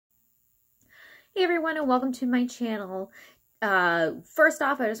Hey everyone, and welcome to my channel. First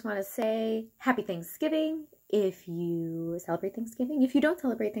off, I just want to say happy Thanksgiving if you celebrate Thanksgiving. If you don't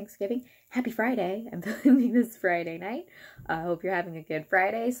celebrate Thanksgiving, happy Friday. I'm filming this Friday night. I hope you're having a good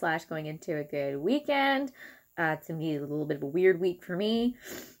Friday / going into a good weekend. It's going to be a little bit of a weird week for me.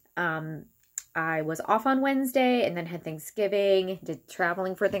 I was off on Wednesday and then had Thanksgiving, did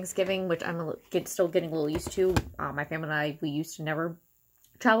traveling for Thanksgiving, which I'm still getting a little used to. My family and I, we used to never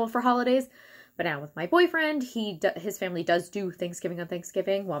travel for holidays. But now with my boyfriend, his family does do Thanksgiving on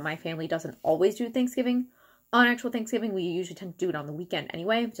Thanksgiving, while my family doesn't always do Thanksgiving on actual Thanksgiving. We usually tend to do it on the weekend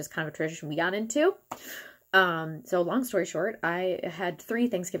anyway, just kind of a tradition we got into. So long story short, I had 3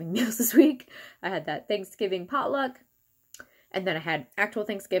 Thanksgiving meals this week. I had that Thanksgiving potluck, and then I had actual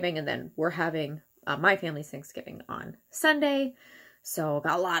Thanksgiving, and then we're having my family's Thanksgiving on Sunday. So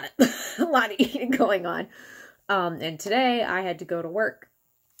got a lot of eating going on. And today I had to go to work.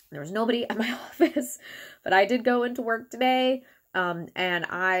 There was nobody at my office, but I did go into work today, and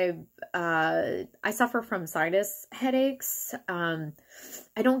I suffer from sinus headaches. I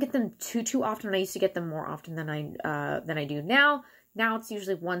don't get them too often. I used to get them more often than I do now. Now it's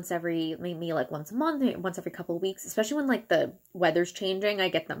usually maybe like once a month, once every couple of weeks, especially when like the weather's changing. I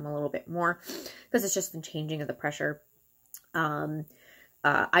get them a little bit more because it's just the changing of the pressure.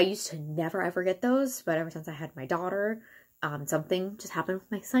 I used to never ever get those, but ever since I had my daughter, something just happened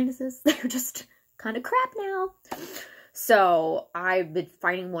with my sinuses. They're just kind of crap now. So I've been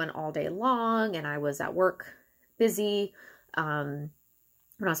fighting one all day long, and I was at work busy. When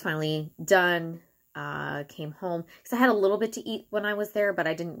I was finally done, came home because I had a little bit to eat when I was there, but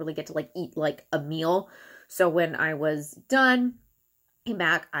I didn't really get to like eat like a meal. So when I was done, came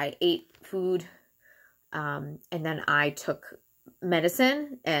back, I ate food, and then I took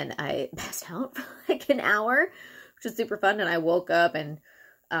medicine, and I passed out for like an hour, which was super fun. And I woke up, and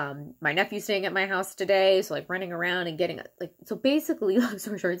my nephew's staying at my house today, so like running around and getting like, so basically, long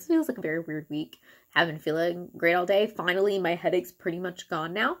story short, it feels like a very weird week. Haven't been feeling great all day. Finally, my headache's pretty much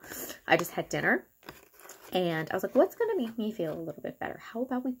gone now. I just had dinner, and I was like, what's gonna make me feel a little bit better? How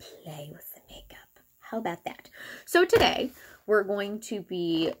about we play with the makeup? How about that? So today we're going to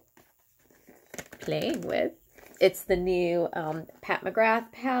be playing with, it's the new Pat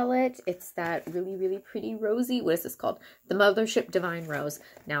McGrath palette. It's that really pretty rosy, what is this called? The Mothership Divine Rose.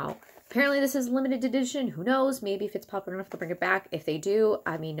 Now, apparently this is limited edition. Who knows? Maybe if it's popular enough, they'll bring it back. If they do,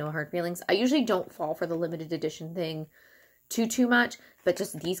 I mean, no hard feelings. I usually don't fall for the limited edition thing too much, but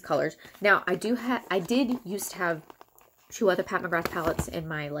just these colors. Now, I did used to have 2 other Pat McGrath palettes in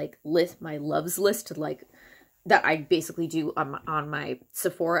my like list, my loves list, like that I basically do on my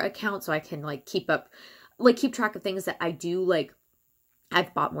Sephora account, so I can like keep track of things that I do, like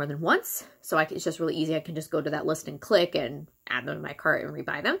I've bought more than once. So it's just really easy. I can just go to that list and click and add them to my cart and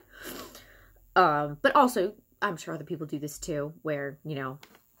rebuy them. But also, I'm sure other people do this too, where, you know,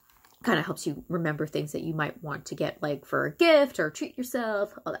 kind of helps you remember things that you might want to get like for a gift or treat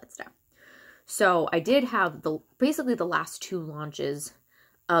yourself, all that stuff. So I did have basically the last 2 launches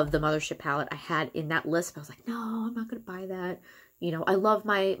of the Mothership palette I had in that list. But I was like, no, I'm not going to buy that. You know, I love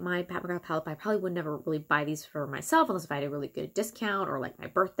my Pat McGrath palette, but I probably would never really buy these for myself unless if I had a really good discount or like my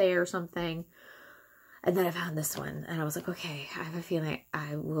birthday or something. And then I found this one, and I was like, okay, I have a feeling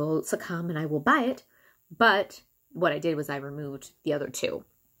I will succumb and I will buy it. But what I did was I removed the other 2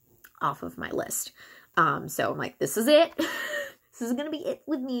 off of my list. So I'm like, this is it. This is gonna be it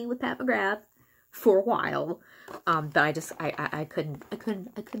with me with Pat McGrath for a while. But I couldn't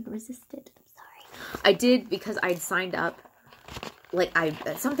resist it. I'm sorry. I did, because I'd signed up. Like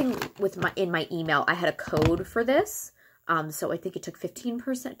something with in my email, I had a code for this. So I think it took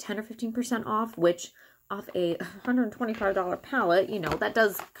 15%, 10 or 15% off, which off a $125 palette, you know, that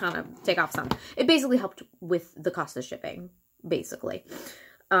does kind of take off some. It basically helped with the cost of shipping, basically.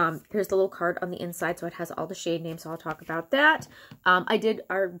 Here's the little card on the inside, so it has all the shade names, so I'll talk about that. I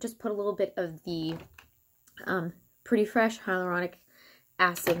just put a little bit of the Pretty Fresh Hyaluronic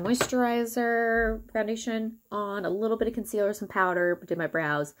Acid Moisturizer foundation on, a little bit of concealer, some powder, did my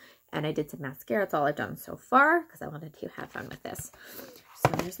brows, and I did some mascara. That's all I've done so far because I wanted to have fun with this. So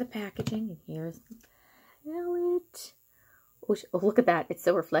there's the packaging, and here's the palette. Oh, look at that. It's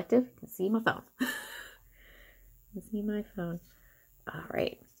so reflective. You can see my phone. You can see my phone. All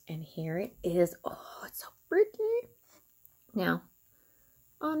right. And here it is. Oh, it's so pretty. Now,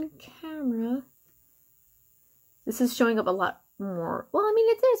 on camera, this is showing up a lot more. Well, I mean,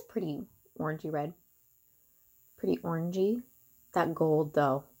 it is pretty orangey red. Pretty orangey. That gold,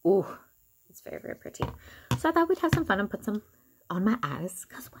 though. Ooh, it's very pretty. So I thought we'd have some fun and put some on my eyes,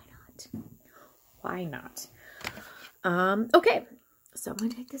 because why not? Why not? Okay. So I'm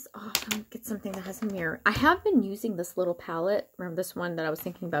going to take this off and get something that has a mirror. I have been using this little palette. Remember this one that I was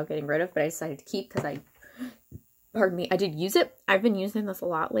thinking about getting rid of, but I decided to keep because pardon me, I did use it. I've been using this a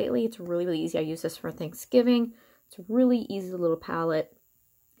lot lately. It's really, really easy. I use this for Thanksgiving. It's a really easy little palette.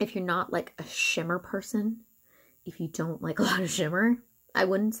 If you're not like a shimmer person, if you don't like a lot of shimmer, I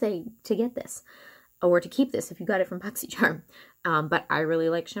wouldn't say to get this or to keep this if you got it from BoxyCharm. But I really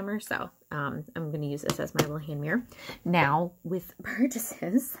like shimmer, so I'm going to use this as my little hand mirror. Now, with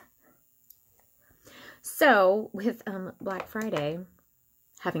purchases. So, with Black Friday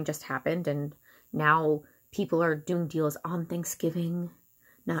having just happened, and now people are doing deals on Thanksgiving.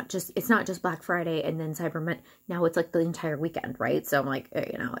 It's not just Black Friday and then Cyber Monday. Now it's like the entire weekend, right? So I'm like,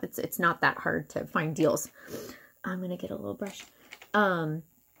 you know, it's not that hard to find deals. I'm going to get a little brush. I'm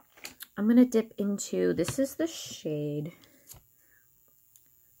going to dip into, this is the shade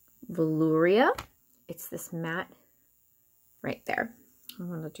Velouria. It's this matte right there. I'm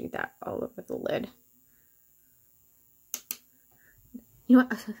going to do that all over the lid. You know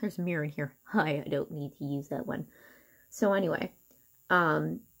what? There's a mirror in here. Hi, I don't need to use that one. So anyway,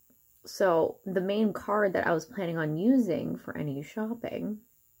 so the main card that I was planning on using for any shopping,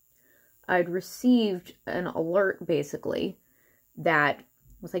 I'd received an alert basically that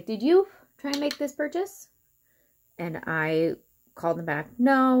was like, did you try and make this purchase? And I called them back,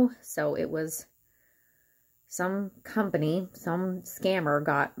 no. So it was some company, some scammer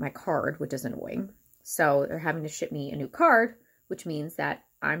got my card, which is annoying. So they're having to ship me a new card, which means that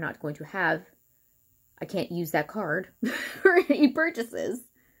I'm not going to have, I can't use that card for any purchases.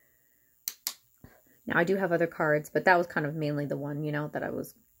 Now, I do have other cards, but that was kind of mainly the one, you know, that I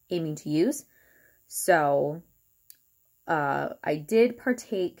was aiming to use. So, I did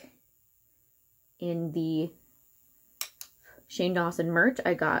partake in the Shane Dawson merch.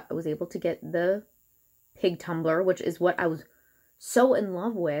 I was able to get the pig tumbler, which is what I was so in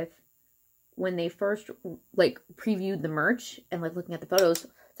love with when they first, like, previewed the merch and, like, looking at the photos.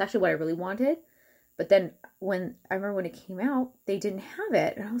 It's actually what I really wanted. But then I remember when it came out, they didn't have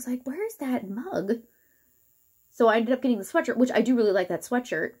it. And I was like, where's that mug? So I ended up getting the sweatshirt, which I do really like that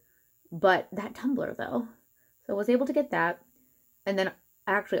sweatshirt. But that tumbler, though. So I was able to get that. And then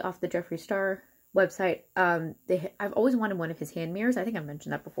actually off the Jeffree Star website, I've always wanted one of his hand mirrors. I think I've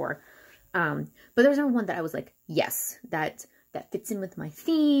mentioned that before. But there's never one that I was like, yes, that fits in with my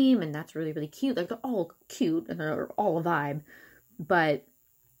theme. And that's really, really cute. Like, they're all cute and they're all a vibe. But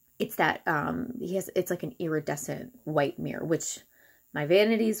it's that, it's like an iridescent white mirror, which my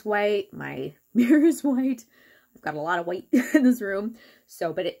vanity's white, my mirror is white. I've got a lot of white in this room.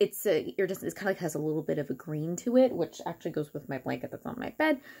 So, but it's iridescent. It's kind of like has a little bit of a green to it, which actually goes with my blanket that's on my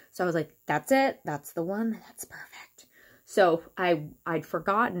bed. So I was like, that's it. That's the one. That's perfect. So I'd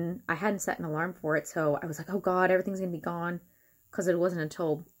forgotten. I hadn't set an alarm for it. So I was like, oh God, everything's going to be gone. Because it wasn't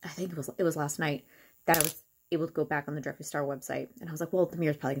until, I think it was last night that I was able to go back on the Jeffree Star website. And I was like, well, the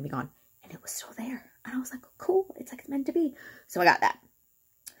mirror's probably going to be gone. And it was still there. And I was like, oh, cool. It's like it's meant to be. So I got that.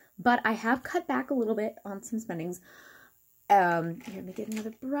 But I have cut back a little bit on some spendings. Here, let me get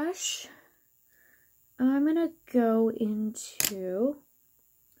another brush. I'm going to go into...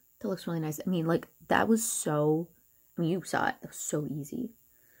 That looks really nice. I mean, like, that was so... I mean, you saw it. That was so easy.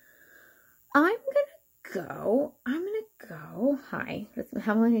 I'm going to go... Hi.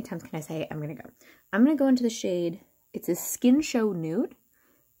 How many times can I say I'm going to go? I'm going to go into the shade... It's a Skin Show Nude.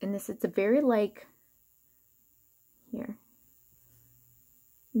 And it's a very, like... Here.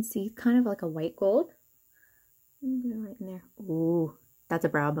 You can see kind of like a white gold. Right in there. Ooh, that's a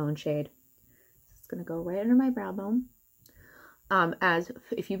brow bone shade. It's going to go right under my brow bone. As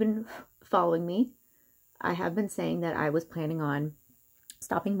if you've been following me, I have been saying that I was planning on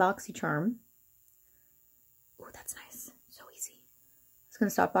stopping BoxyCharm. Ooh, that's nice. So easy. I was going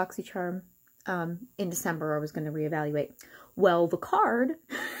to stop BoxyCharm in December. I was going to reevaluate. Well, the card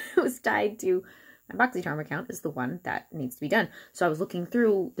was tied to my BoxyCharm account is the one that needs to be done. So I was looking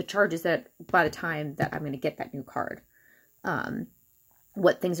through the charges that by the time that I'm going to get that new card,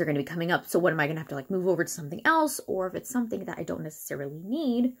 what things are going to be coming up. So what am I going to have to like move over to something else? Or if it's something that I don't necessarily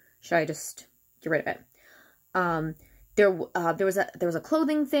need, should I just get rid of it? There was a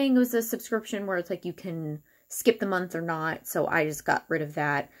clothing thing. It was a subscription where it's like you can skip the month or not. So I just got rid of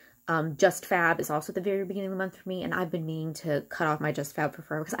that. Just Fab is also at the very beginning of the month for me, and I've been meaning to cut off my Just Fab for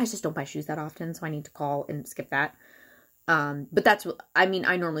forever because I just don't buy shoes that often, so I need to call and skip that. But that's what, I mean,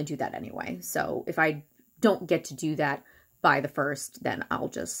 I normally do that anyway, so if I don't get to do that by the 1st, then I'll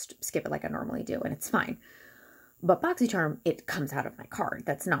just skip it like I normally do, and it's fine. But BoxyCharm, it comes out of my card.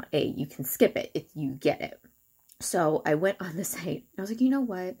 That's not you can skip it if you get it. So I went on the site, and I was like, you know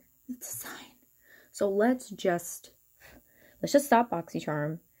what? It's a sign. So let's let's just stop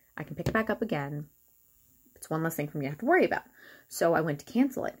BoxyCharm. I can pick it back up again. It's one less thing for me to have to worry about. So I went to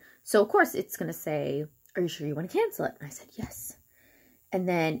cancel it. So of course it's going to say, are you sure you want to cancel it? And I said, yes. And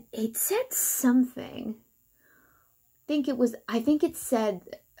then it said something. I think it said,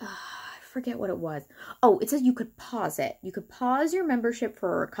 I forget what it was. Oh, it says you could pause it. You could pause your membership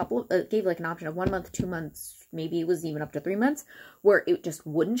for a couple, it gave like an option of 1 month, 2 months, maybe it was even up to 3 months, where it just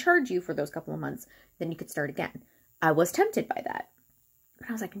wouldn't charge you for those couple of months. Then you could start again. I was tempted by that. But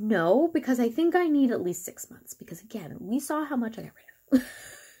I was like, no, because I think I need at least 6 months. Because again, we saw how much I got rid of.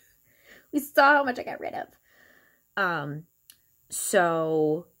 We saw how much I got rid of. I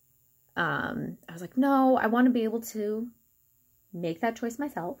was like, no, I want to be able to make that choice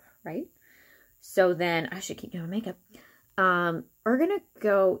myself, right? So then I should keep doing makeup. We're going to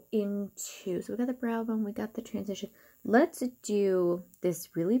go into, so we got the brow bone, we got the transition. Let's do this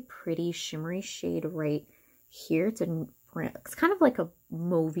really pretty shimmery shade right here. It's a brown, it's kind of like a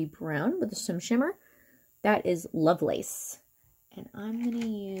mauvey brown with some shimmer. That is Lovelace. And I'm going to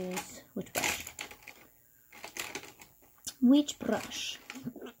use, which brush? Which brush?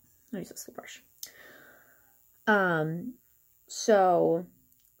 I'll use this little brush.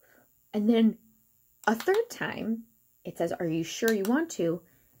 And then a third time, it says, are you sure you want to?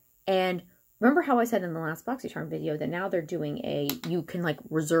 And remember how I said in the last BoxyCharm video that now they're doing you can like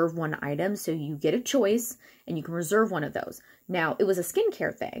reserve one item. So you get a choice and you can reserve one of those. Now, it was a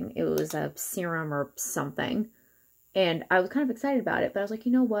skincare thing. It was a serum or something. And I was kind of excited about it, but I was like,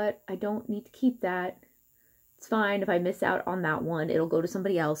 you know what? I don't need to keep that. It's fine. If I miss out on that one, it'll go to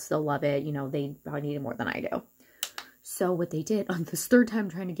somebody else. They'll love it. You know, they probably need it more than I do. So what they did on this third time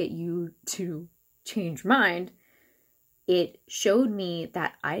trying to get you to change mind, it showed me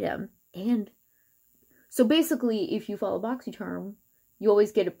that item. And so basically, if you follow BoxyCharm, you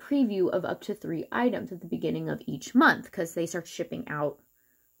always get a preview of up to 3 items at the beginning of each month because they start shipping out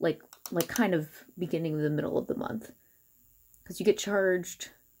like kind of beginning of the middle of the month. Because you get charged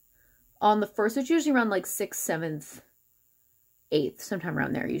on the 1st, it's usually around like 6th, 7th, 8th, sometime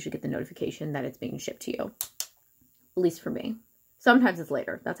around there. You usually get the notification that it's being shipped to you. At least for me. Sometimes it's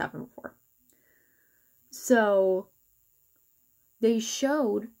later. That's happened before. So they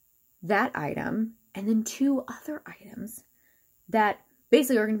showed that item and then 2 other items that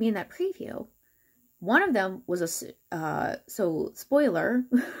basically are going to be in that preview. One of them was so spoiler.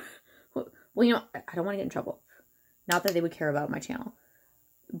 Well, you know, I don't want to get in trouble. Not that they would care about my channel.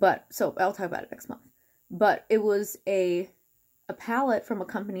 But, so I'll talk about it next month. But it was a palette from a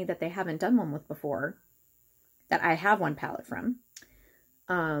company that they haven't done one with before. That I have one palette from.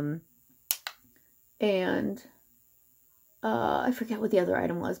 I forget what the other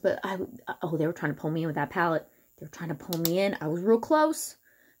item was, but they were trying to pull me in with that palette. They were trying to pull me in. I was real close.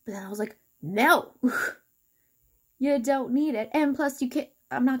 But then I was like, no. You don't need it. And plus you can't,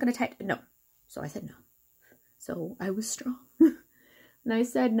 I'm not going to type, no. So I said no. So I was strong. And I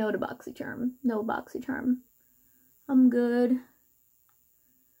said no to BoxyCharm. No BoxyCharm. I'm good.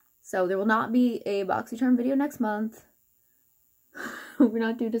 So there will not be a BoxyCharm video next month. We're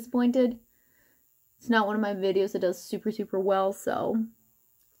not too disappointed. It's not one of my videos that does super, super well, so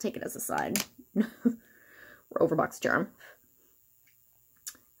take it as a sign. We're over BoxyCharm.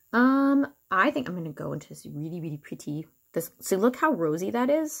 I think I'm going to go into this really, really pretty. See, look how rosy that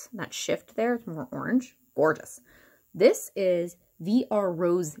is. That shift there, it's more orange. Gorgeous. This is VR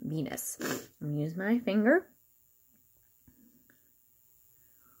Rose Venus. I'm going to use my finger.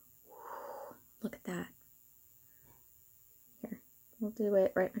 Look at that. Here, we'll do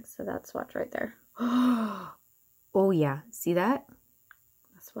it right next to that swatch right there. Oh yeah, see that?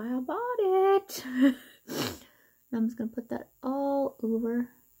 That's why I bought it. I'm just going to put that all over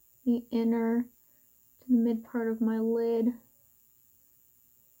the inner to the mid part of my lid.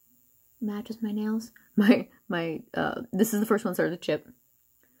 Matches my nails. This is the first one started to chip.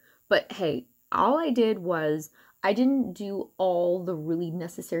 But hey, all I did was I didn't do all the really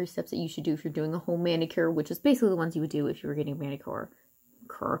necessary steps that you should do if you're doing a home manicure, which is basically the ones you would do if you were getting manicure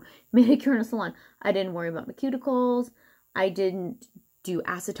in a salon. I didn't worry about my cuticles. I didn't do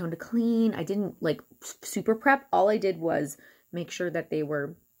acetone to clean. I didn't like super prep. All I did was make sure that they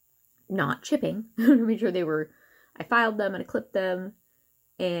were not chipping. Make sure they were, I filed them and I clipped them.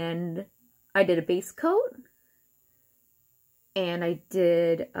 And I did a base coat. And I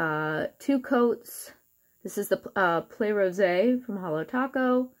did 2 coats. This is the Play Rosé from Hollow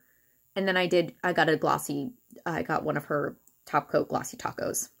Taco. And then I got a glossy, I got one of her top coat glossy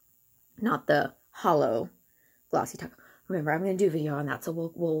tacos. Not the hollow glossy taco. Remember, I'm going to do a video on that, so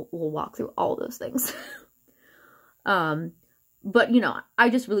we'll walk through all those things. But, you know, I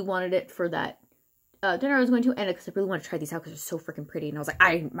just really wanted it for that dinner I was going to, and because I really want to try these out because they're so freaking pretty. And I was like,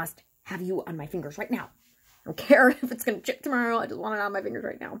 I must have you on my fingers right now. I don't care if it's going to chip tomorrow. I just want it on my fingers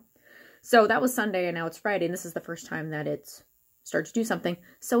right now. So that was Sunday, and now it's Friday, and this is the first time that it's started to do something.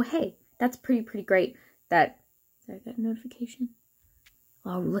 So, hey, that's pretty great. Did I get a notification?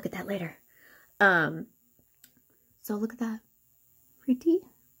 Oh, look at that later. So look at that. Pretty.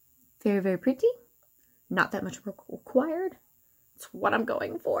 Very pretty. Not that much work required. It's what I'm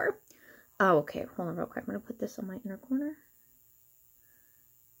going for. Oh, okay. Hold on real quick. I'm going to put this on my inner corner.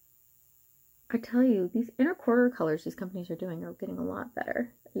 I tell you, these inner corner colors these companies are doing are getting a lot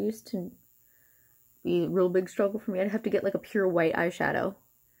better. It used to be a real big struggle for me. I'd have to get like a pure white eyeshadow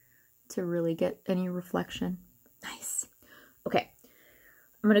to really get any reflection. Nice. Okay.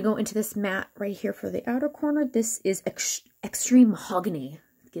 I'm going to go into this matte right here for the outer corner. This is Extreme Mahogany.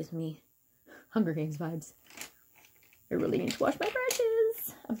 It gives me Hunger Games vibes. I really need to wash my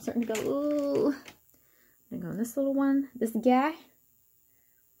brushes. I'm starting to go, ooh. I'm going to go on this little one. This guy.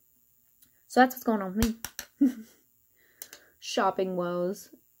 So that's what's going on with me. Shopping woes.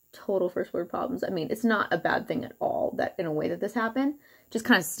 Total first world problems. I mean, it's not a bad thing at all that in a way that this happened. It just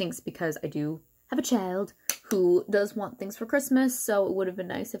kind of stinks because I do have a child who does want things for Christmas. So it would have been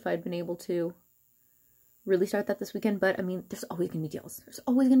nice if I'd been able to really start that this weekend. But I mean, there's always going to be deals. There's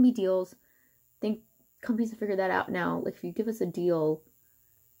always going to be deals. I think companies have figured that out now. Like if you give us a deal,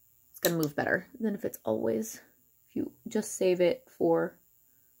 it's going to move better than if it's always, if you just save it for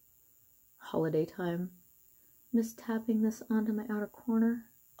holiday time. I'm just tapping this onto my outer corner.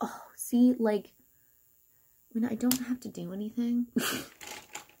 Oh, see, like, when I don't have to do anything,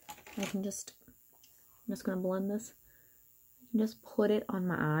 I can just, I'm just going to blend this. I can just put it on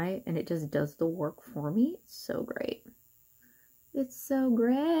my eye, and it just does the work for me. It's so great. It's so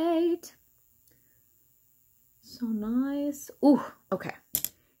great. So nice. Ooh, okay.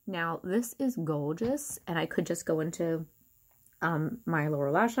 Now, this is gorgeous, and I could just go into my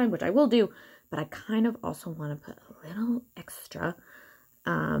lower lash line, which I will do, but I kind of also want to put a little extra.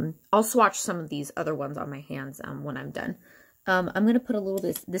 I'll swatch some of these other ones on my hands when I'm done. I'm going to put a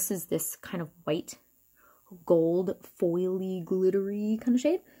little, this is this kind of white, gold, foily, glittery kind of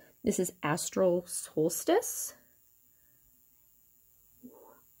shade. This is Astral Solstice.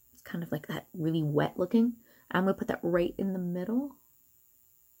 It's kind of like that really wet looking. I'm going to put that right in the middle.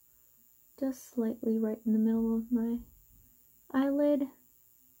 Just slightly right in the middle of my eyelid.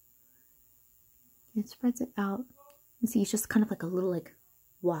 It spreads it out. You see, it's just kind of like a little like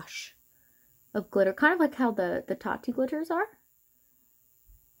wash of glitter. Kind of like how the Tarte glitters are.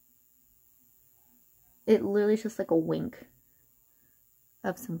 It literally is just like a wink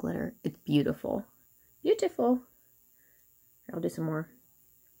of some glitter. It's beautiful. Beautiful. Here, I'll do some more.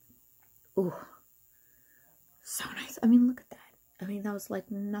 Ooh. So nice. I mean, look at that. I mean, that was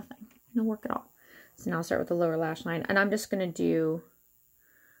like nothing. No work at all. So now I'll start with the lower lash line. And I'm just going to do,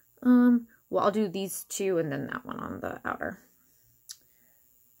 well, I'll do these two and then that one on the outer.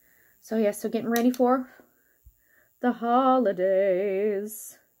 So yeah, so getting ready for the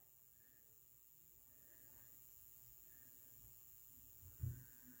holidays.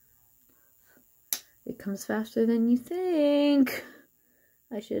 It comes faster than you think.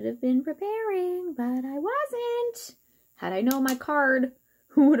 I should have been preparing, but I wasn't. Had I known my card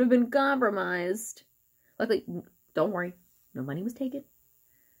would have been compromised. Luckily, don't worry, no money was taken.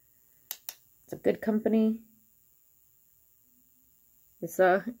 It's a good company. It's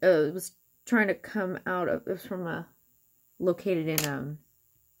it was trying to come out of, it was from located in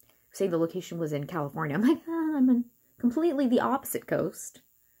saying the location was in California. I'm like, I'm on completely the opposite coast.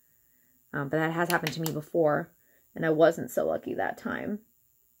 But that has happened to me before, and I wasn't so lucky that time.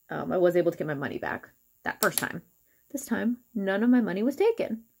 I was able to get my money back that first time. This time, none of my money was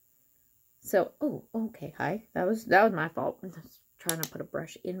taken. So, oh, okay, hi. That was my fault. I'm just trying to put a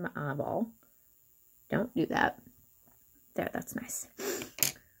brush in my eyeball. Don't do that. There, that's nice.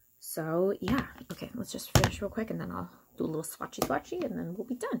 So, yeah. Okay, let's just finish real quick, and then I'll do a little swatchy, and then we'll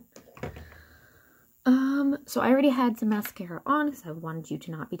be done. So I already had some mascara on, because I wanted you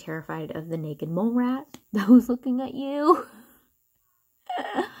to not be terrified of the naked mole rat that was looking at you.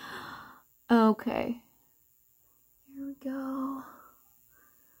 Okay. Here we go.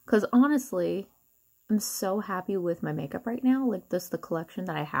 Because honestly, I'm so happy with my makeup right now. Like, the collection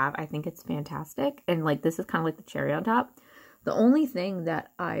that I have, I think it's fantastic. And like, this is kind of like the cherry on top. The only thing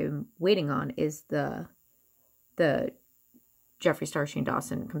that I'm waiting on is the Jeffree Star Shane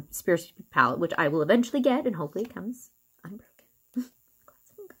Dawson Conspiracy Palette, which I will eventually get, and hopefully it comes unbroken.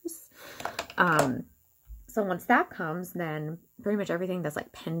 So once that comes, then pretty much everything that's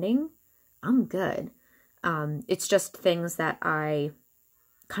like pending, I'm good. It's just things that I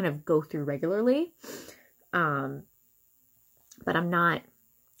kind of go through regularly. But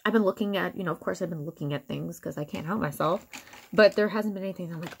I've been looking at, you know, of course I've been looking at things because I can't help myself, but there hasn't been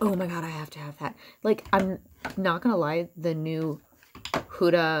anything I'm like, oh my God, I have to have that. Like, I'm not going to lie, the new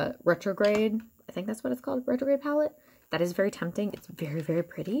Huda Retrograde, I think that's what it's called, Retrograde palette, that is very tempting. It's very, very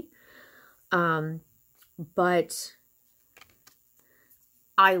pretty. But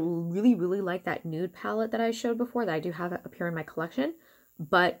I really, really like that nude palette that I showed before, that I do have up here in my collection,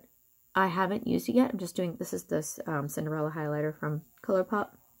 but I haven't used it yet. I'm just doing, this is this Cinderella highlighter from ColourPop.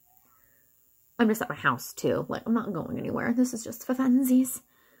 I'm just at my house too. Like, I'm not going anywhere. This is just for funsies.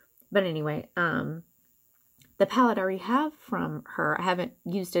 But anyway, the palette I already have from her, I haven't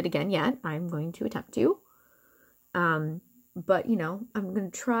used it again yet. I'm going to attempt to. But, you know, I'm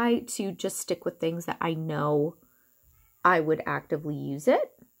going to try to just stick with things that I know I would actively use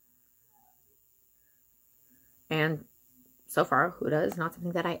it. And so far, Huda is not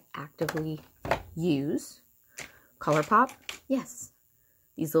something that I actively use. ColourPop, yes.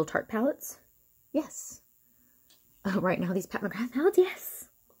 These little Tarte palettes, yes. Right now, these Pat McGrath palettes, yes.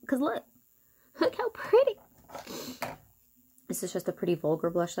 Because look how pretty. This is just a pretty vulgar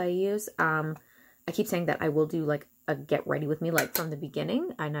blush that I use. I keep saying that I will do like a get ready with me like from the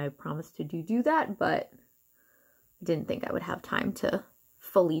beginning, and I promised to do that, but I didn't think I would have time to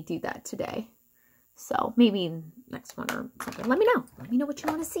fully do that today. So maybe next one or something. Let me know. Let me know what you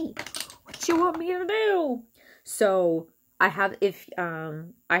want to see. What you want me to do. So I have,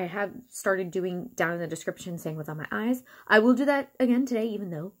 I have started doing down in the description saying what's on my eyes. I will do that again today, even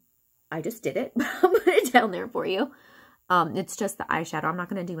though I just did it. I'll put it down there for you. It's just the eyeshadow. I'm not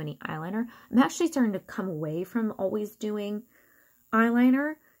going to do any eyeliner. I'm actually starting to come away from always doing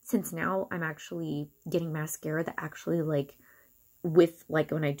eyeliner, since now I'm actually getting mascara that actually like, with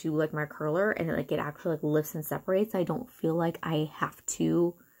like when I do like my curler and it actually like lifts and separates, I don't feel like I have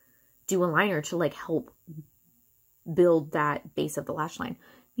to do a liner to like help build that base of the lash line.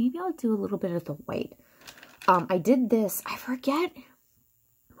 Maybe I'll do a little bit of the white. I did this, I forget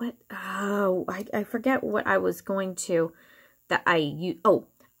what, I forget what I was going to, that I use,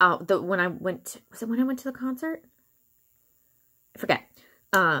 when I went, was it when I went to the concert? I forget.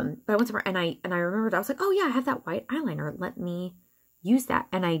 But I went somewhere and I remembered, I was like, oh yeah, I have that white eyeliner. Let me use that.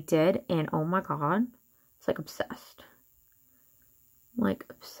 And I did. And oh my God, it's like obsessed. Like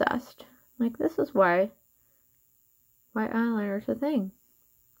obsessed. Like, this is why white eyeliner is a thing.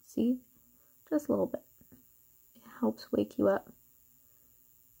 See? Just a little bit. It helps wake you up.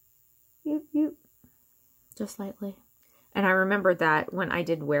 You. Just slightly. And I remember that when I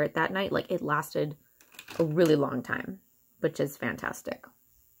did wear it that night, like it lasted a really long time, which is fantastic.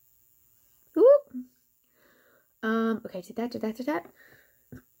 Okay, did that.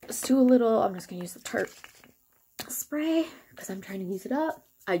 Let's do a little, I'm just going to use the Tarte spray because I'm trying to use it up.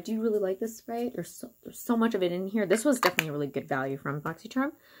 I do really like this spray. There's so much of it in here. This was definitely a really good value from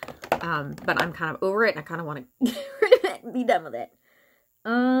BoxyCharm. But I'm kind of over it and I kind of want to get rid of it and be done with it.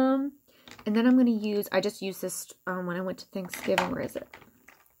 And then I'm going to use, I just used this when I went to Thanksgiving. Where is it?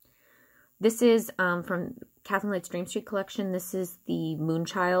 This is from Kathleen Light's Dream Street collection. This is the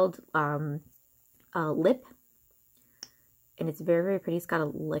Moonchild lip. And it's very, very pretty. It's got a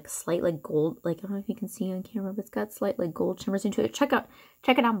like slight like gold, like I don't know if you can see on camera, but it's got slight like gold shimmers into it. Check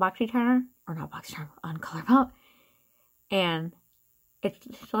it on BoxyCharm, or not BoxyCharm, on ColourPop. And it's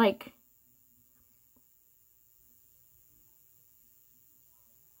just like,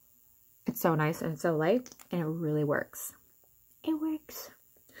 it's so nice and it's so light, and it really works. It works.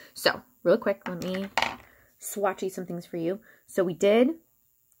 So real quick, let me swatchy some things for you. So we did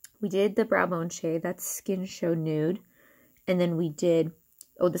the brow bone shade. That's Skin Show Nude. And then we did,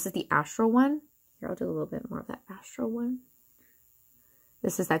 oh, this is the Astral one. Here, I'll do a little bit more of that Astral one.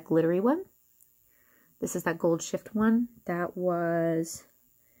 This is that glittery one. This is that Gold Shift one. That was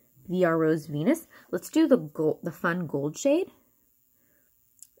VR Rose Venus. Let's do the fun gold shade.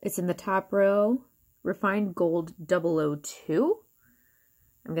 It's in the top row, Refined Gold 002.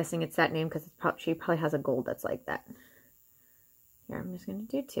 I'm guessing it's that name because she probably has a gold that's like that. Here, I'm just going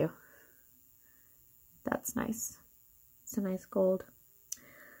to do two. That's nice. It's a nice gold.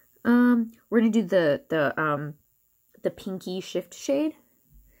 We're going to do the pinky shift shade.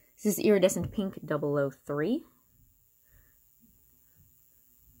 This is Iridescent Pink 003.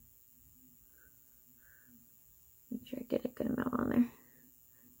 Make sure I get a good amount on there.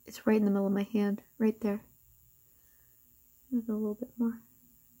 It's right in the middle of my hand, right there. Maybe a little bit more.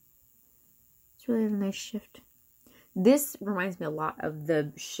 It's really a nice shift. This reminds me a lot of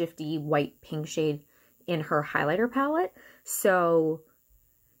the shifty white pink shade in her highlighter palette. So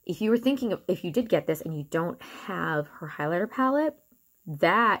if you were thinking of, if you did get this and you don't have her highlighter palette,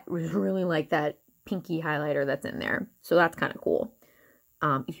 that really like that pinky highlighter that's in there. So that's kind of cool,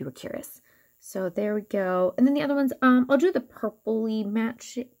 if you were curious. So there we go. And then the other ones, I'll do the purpley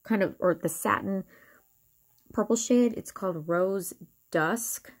matte kind of, or the satin purple shade. It's called Rose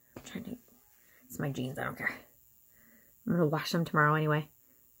Dusk. I'm trying to, it's my jeans, I don't care. I'm going to wash them tomorrow anyway.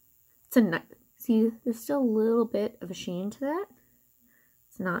 It's a nice, see, there's still a little bit of a sheen to that.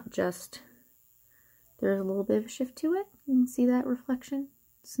 It's not just, there's a little bit of a shift to it. You can see that reflection.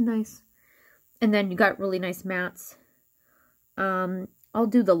 It's nice. And then you got really nice mattes. I'll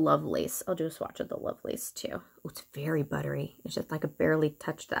do the Lovelace. I'll do a swatch of the Lovelace too. Oh, it's very buttery. It's just like I barely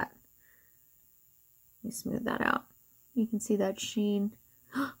touched that. Let me smooth that out. You can see that sheen.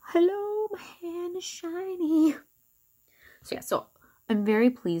 Hello, my hand is shiny. So yeah, so I'm very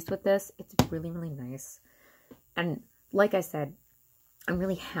pleased with this. It's really, really nice. And like I said, I'm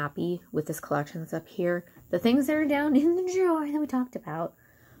really happy with this collection that's up here. The things that are down in the drawer that we talked about,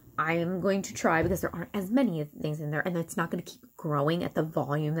 I am going to try because there aren't as many things in there, and it's not going to keep growing at the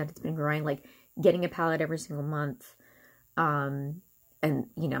volume that it's been growing, like getting a palette every single month, and,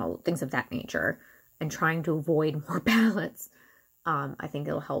 you know, things of that nature, and trying to avoid more palettes. I think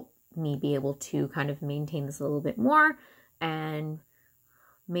it'll help me be able to kind of maintain this a little bit more, and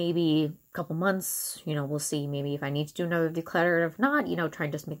maybe a couple months, you know, we'll see maybe if I need to do another declutter. If not, you know, try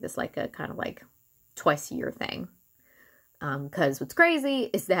and just make this like a kind of like twice a year thing. Because what's crazy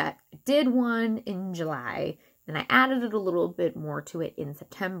is that I did one in July, and I added it a little bit more to it in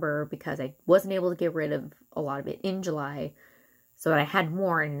September because I wasn't able to get rid of a lot of it in July, so I had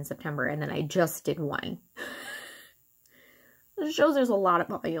more in September, and then I just did one. It shows there's a lot of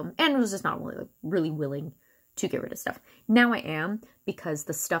volume, and I was just not really willing to get rid of stuff. Now I am, because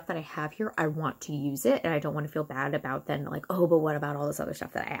the stuff that I have here, I want to use it, and I don't want to feel bad about then like, oh, but what about all this other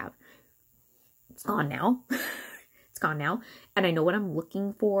stuff that I have? It's gone now. It's gone now, and I know what I'm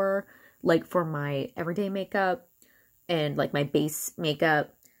looking for, like for my everyday makeup and like my base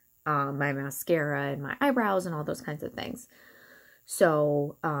makeup, my mascara and my eyebrows and all those kinds of things.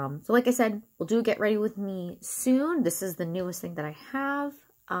 So, so like I said, we'll do a get ready with me soon. This is the newest thing that I have.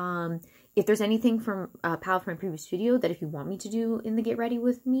 If there's anything from palette from my previous video that if you want me to do in the get ready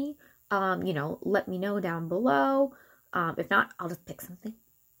with me, you know, let me know down below. If not, I'll just pick something.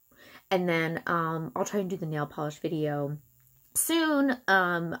 And then I'll try and do the nail polish video soon.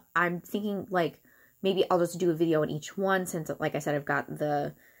 I'm thinking like maybe I'll just do a video on each one, since like I said, I've got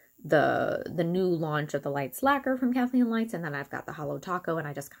the new launch of the Lights Lacquer from Kathleen Lights, and then I've got the Hollow Taco, and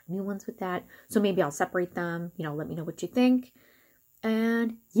I just got new ones with that. So maybe I'll separate them, you know, let me know what you think.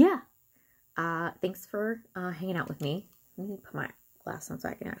 And yeah, thanks for hanging out with me. Let me put my glass on so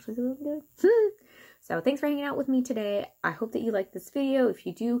I can actually see what I'm doing. So thanks for hanging out with me today. I hope that you liked this video. If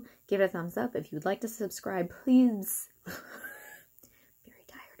you do, give it a thumbs up. If you'd like to subscribe, please. Very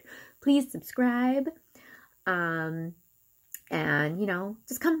tired. Please subscribe. And, you know,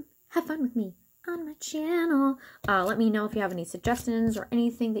 just come have fun with me on my channel. Let me know if you have any suggestions or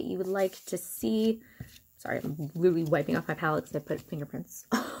anything that you would like to see. Sorry, I'm literally wiping off my palette because I put fingerprints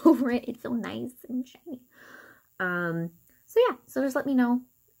over it. It's so nice and shiny. So yeah, so just let me know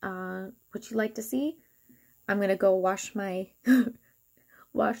what you'd like to see. I'm gonna go wash my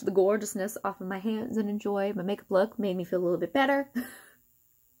wash the gorgeousness off of my hands and enjoy my makeup look. Made me feel a little bit better.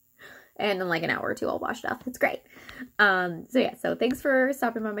 And in like an hour or two, I'll wash it off. It's great. So yeah, so thanks for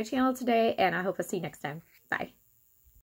stopping by my channel today, and I hope I'll see you next time. Bye.